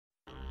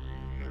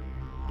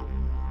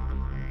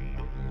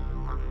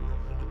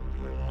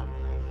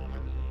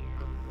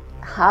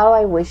How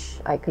I wish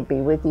I could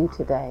be with you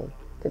today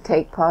to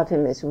take part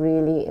in this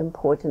really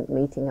important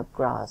meeting of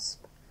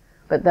GRASP.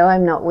 But though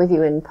I'm not with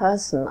you in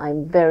person,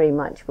 I'm very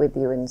much with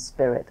you in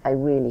spirit. I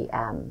really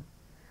am.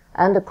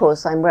 And of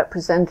course, I'm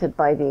represented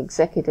by the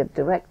executive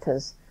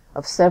directors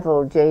of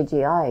several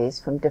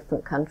JGIs from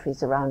different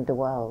countries around the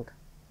world.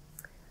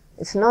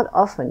 It's not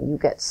often you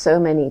get so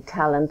many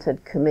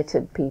talented,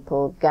 committed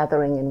people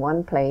gathering in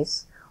one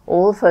place,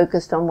 all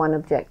focused on one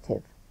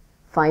objective: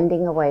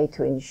 finding a way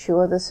to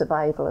ensure the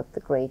survival of the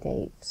great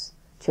apes,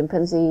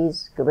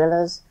 chimpanzees,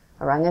 gorillas,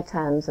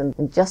 orangutans,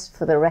 and just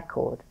for the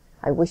record,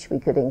 I wish we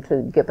could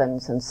include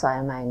gibbons and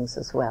siamangs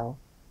as well.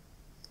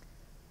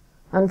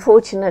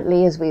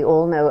 Unfortunately, as we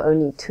all know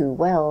only too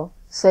well,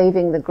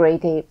 saving the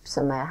great apes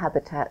and their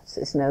habitats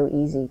is no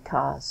easy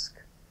task.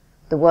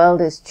 The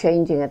world is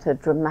changing at a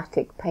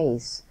dramatic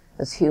pace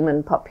as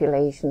human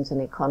populations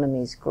and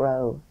economies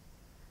grow.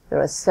 There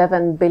are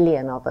 7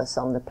 billion of us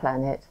on the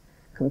planet,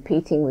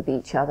 competing with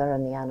each other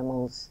and the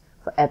animals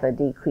for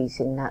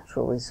ever-decreasing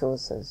natural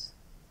resources.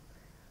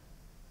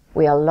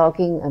 We are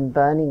logging and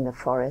burning the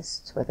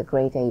forests where the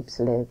great apes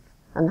live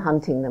and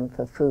hunting them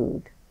for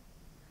food.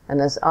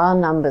 And as our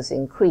numbers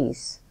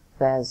increase,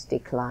 theirs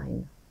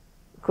decline.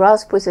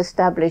 GRASP was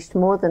established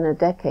more than a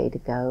decade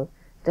ago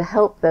to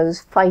help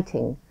those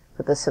fighting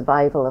for the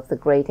survival of the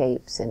great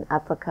apes in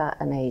Africa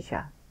and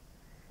Asia.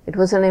 It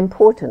was an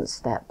important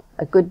step,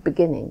 a good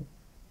beginning,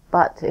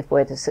 but if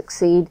we're to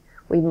succeed,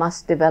 we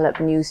must develop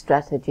new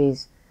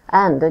strategies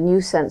and a new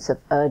sense of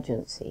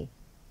urgency.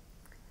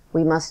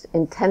 We must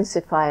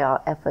intensify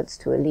our efforts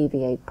to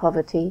alleviate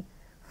poverty,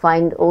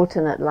 find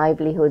alternate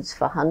livelihoods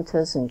for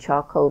hunters and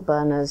charcoal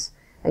burners,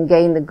 and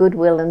gain the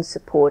goodwill and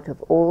support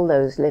of all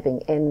those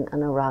living in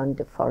and around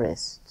the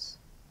forests.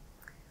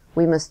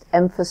 We must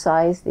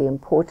emphasize the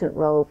important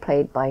role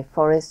played by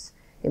forests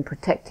in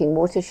protecting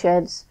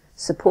watersheds,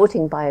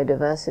 supporting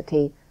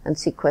biodiversity, and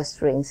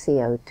sequestering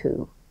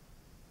CO2.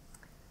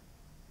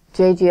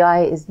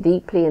 JGI is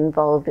deeply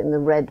involved in the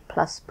REDD+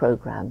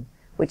 program,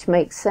 which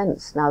makes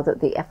sense now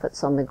that the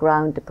efforts on the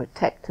ground to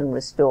protect and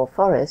restore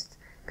forests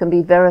can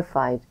be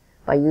verified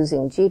by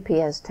using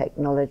GPS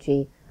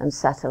technology and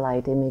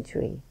satellite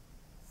imagery.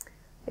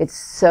 It's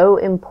so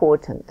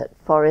important that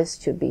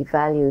forests should be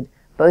valued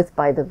both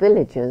by the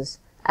villagers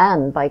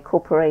and by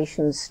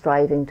corporations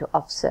striving to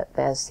offset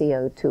their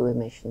CO2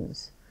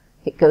 emissions.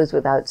 It goes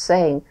without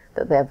saying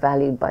that they're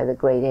valued by the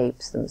great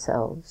apes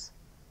themselves.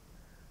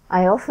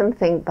 I often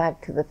think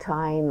back to the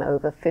time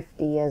over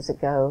 50 years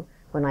ago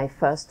when I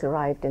first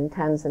arrived in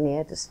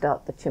Tanzania to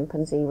start the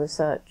chimpanzee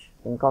research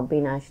in Gombe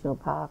National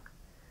Park.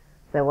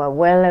 There were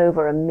well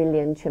over 1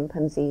 million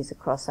chimpanzees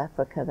across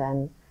Africa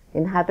then,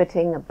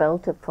 inhabiting a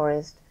belt of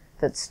forest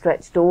that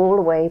stretched all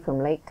the way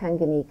from Lake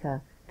Tanganyika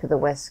to the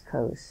west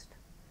coast.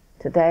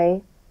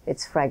 Today,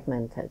 it's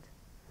fragmented,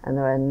 and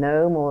there are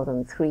no more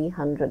than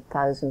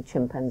 300,000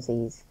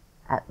 chimpanzees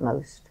at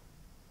most.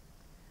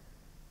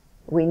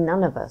 We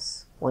none of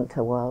us want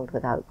a world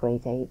without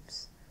great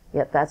apes,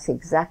 yet that's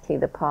exactly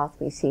the path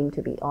we seem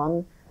to be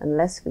on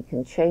unless we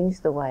can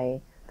change the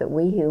way that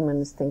we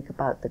humans think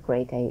about the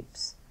great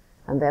apes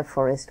and their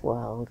forest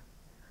world,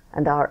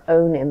 and our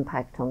own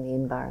impact on the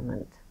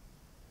environment.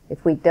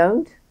 If we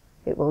don't,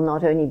 it will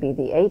not only be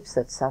the apes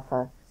that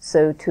suffer,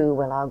 so too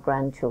will our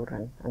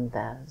grandchildren and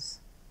theirs.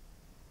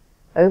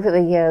 Over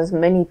the years,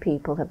 many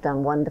people have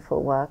done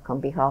wonderful work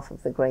on behalf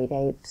of the great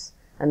apes,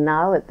 and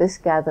now at this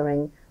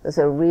gathering, there's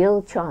a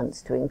real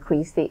chance to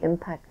increase the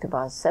impact of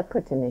our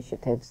separate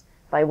initiatives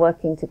by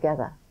working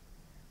together.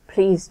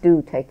 Please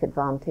do take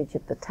advantage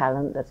of the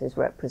talent that is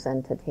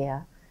represented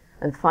here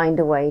and find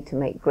a way to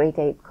make great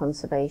ape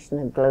conservation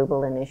a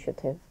global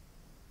initiative.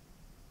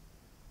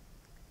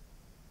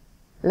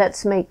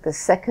 Let's make the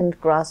second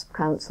GRASP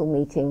Council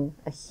meeting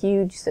a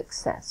huge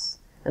success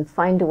and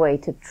find a way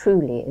to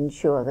truly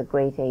ensure the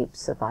great ape's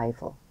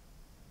survival.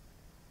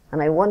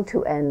 And I want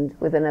to end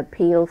with an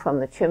appeal from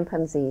the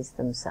chimpanzees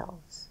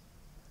themselves.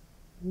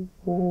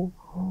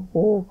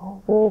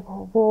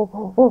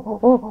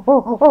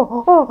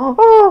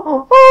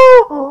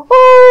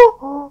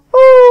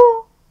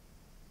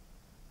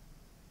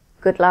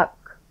 Good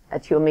luck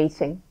at your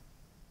meeting.